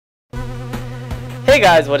Hey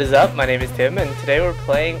guys, what is up? My name is Tim, and today we're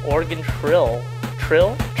playing Oregon Trail.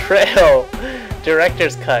 Trail?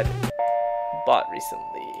 Director's Cut. Bought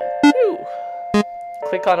recently. Whew.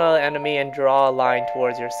 Click on an enemy and draw a line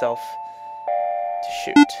towards yourself to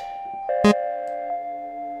shoot.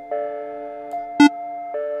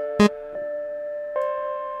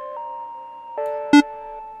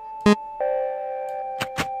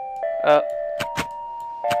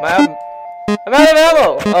 I'm out of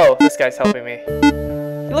ammo! Oh, this guy's helping me.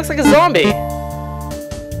 He looks like a zombie!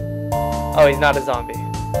 Oh, he's not a zombie.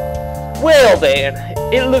 Well then,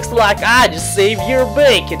 it looks like I just saved your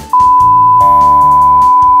bacon.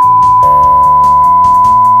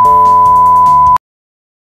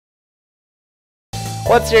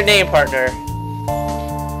 What's your name, partner?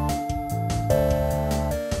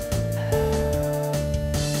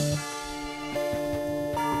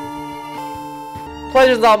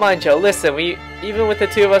 Pleasure's all mine, Joe. Listen, even with the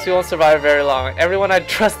two of us, we won't survive very long. Everyone I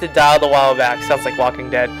trusted dialed a while back. Sounds like Walking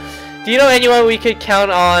Dead. Do you know anyone we could count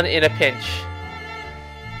on in a pinch?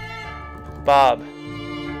 Bob.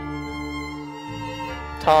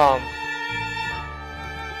 Tom.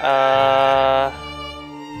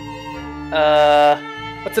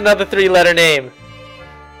 What's another three-letter name?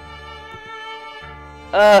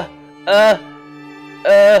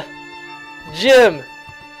 Jim.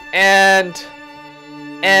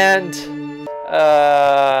 And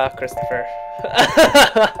Christopher.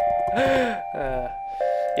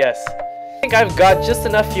 Yes. I think I've got just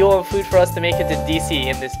enough fuel and food for us to make it to DC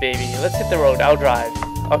in this baby. Let's hit the road. I'll drive.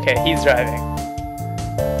 Okay, he's driving.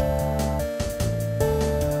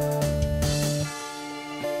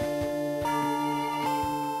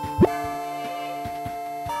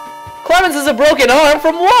 Clemens has a broken arm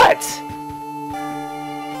from what?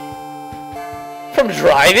 From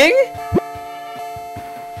driving?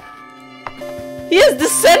 He has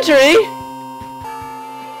dysentery!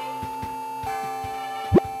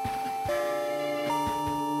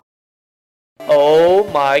 Oh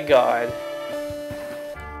my god.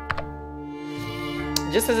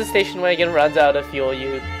 Just as the station wagon runs out of fuel,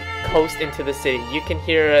 you coast into the city. You can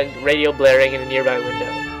hear a radio blaring in a nearby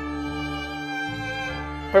window.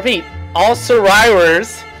 Repeat, all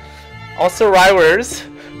survivors who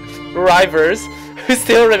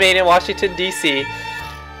still remain in Washington, D.C.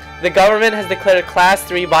 The government has declared a Class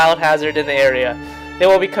 3 biohazard in the area. They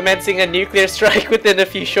will be commencing a nuclear strike within a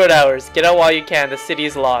few short hours. Get out while you can. The city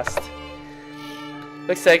is lost.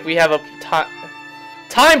 Looks like we have a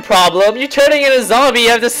time problem. You're turning into a zombie, you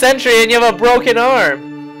have dysentery, and you have a broken arm.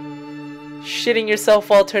 Shitting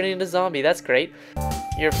yourself while turning into a zombie. That's great.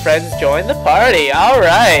 Your friends joined the party.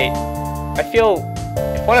 Alright. I feel...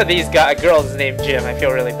 If one of these girls is named Jim, I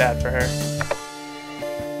feel really bad for her.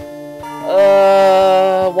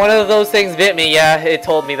 One of those things bit me, yeah, it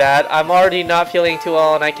told me that. I'm already not feeling too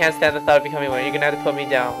well and I can't stand the thought of becoming one. You're gonna have to put me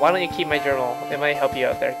down. Why don't you keep my journal? It might help you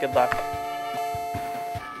out there. Good luck.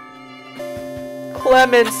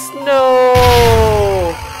 Clemens,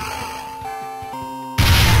 no!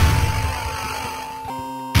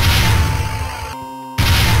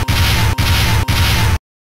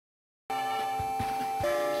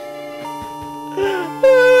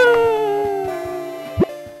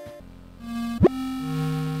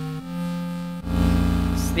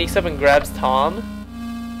 Sneaks up and grabs Tom.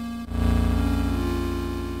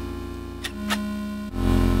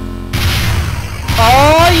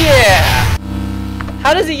 Oh yeah!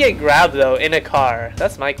 How does he get grabbed though in a car?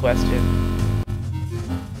 That's my question.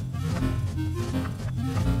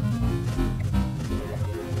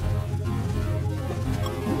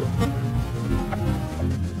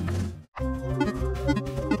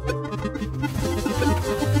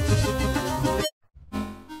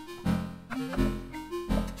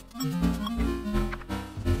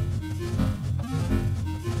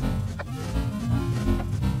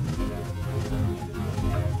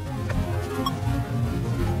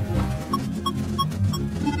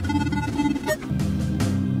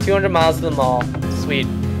 $200 miles to the mall. Sweet.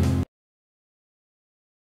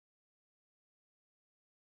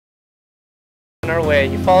 On our way,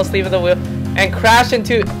 you fall asleep at the wheel and crash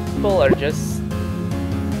into... People are just...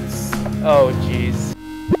 Oh, jeez.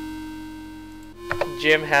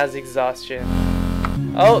 Jim has exhaustion.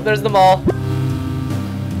 Oh, there's the mall.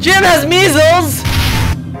 Jim has measles!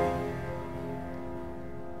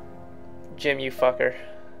 Jim, you fucker.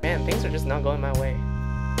 Man, things are just not going my way.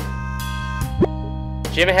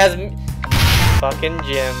 Jim has... Fucking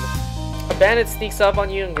Jim. A bandit sneaks up on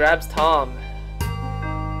you and grabs Tom.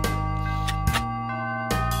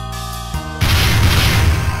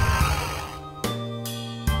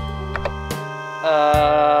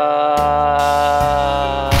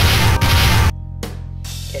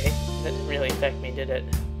 it.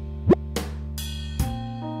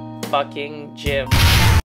 Fucking gym.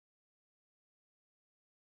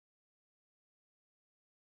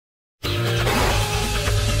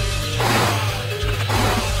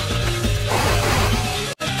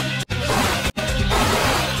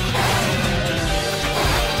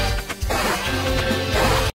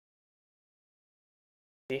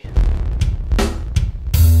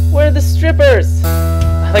 Where are the strippers?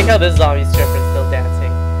 I like how this zombie stripper is still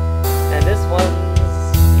dancing. And this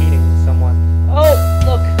one's eating someone. Oh,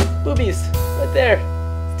 look! Boobies! Right there!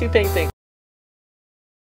 It's two painting.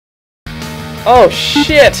 Oh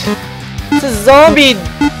shit! It's a zombie!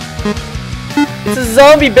 It's a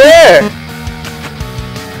zombie bear!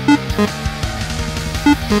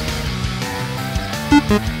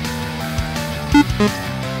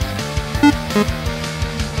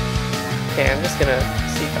 Okay, I'm just gonna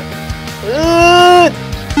see if I can.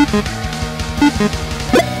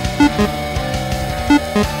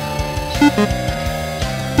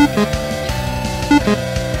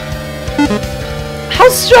 How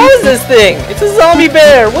strong is this thing? It's a zombie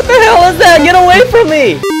bear! What the hell is that? Get away from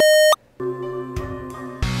me!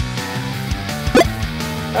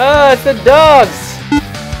 Ah, it's the dogs!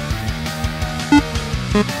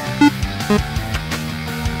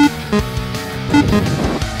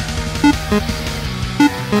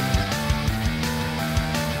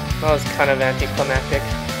 That was kind of anticlimactic.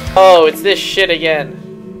 Oh, it's this shit again.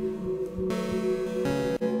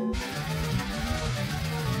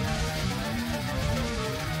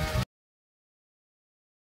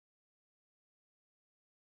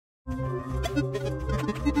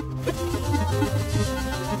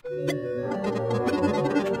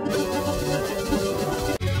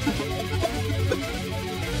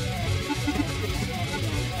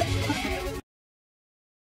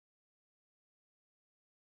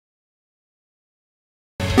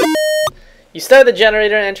 You start the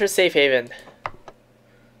generator and enter safe haven.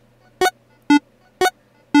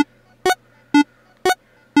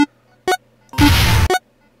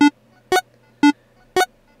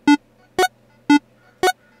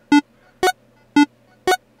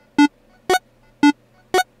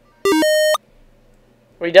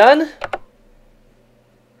 We done?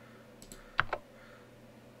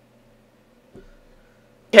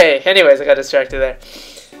 Okay, anyways, I got distracted there.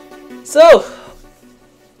 So,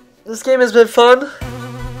 this game has been fun.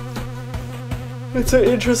 It's an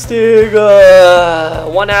interesting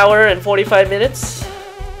 1 hour and 45 minutes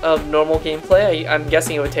of normal gameplay. I'm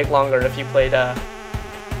guessing it would take longer if you played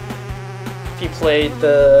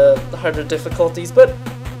the harder difficulties, but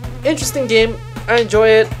interesting game. I enjoy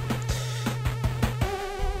it.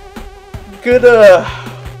 Good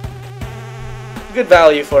good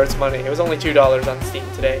value for its money. It was only $2 on Steam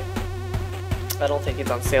today. I don't think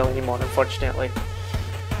it's on sale anymore, unfortunately.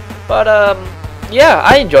 But yeah,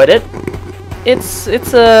 I enjoyed it. It's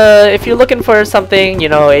if you're looking for something, you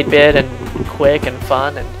know, 8-bit and quick and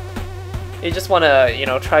fun, and you just want to, you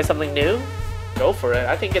know, try something new, go for it.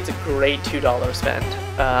 I think it's a great $2 spend.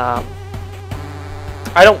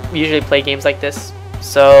 I don't usually play games like this,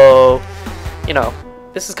 so you know,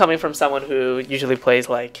 this is coming from someone who usually plays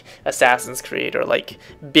like Assassin's Creed or like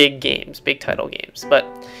big games, big title games. But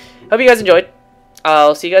hope you guys enjoyed.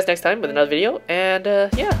 I'll see you guys next time with another video, and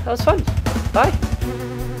yeah, that was fun. Bye.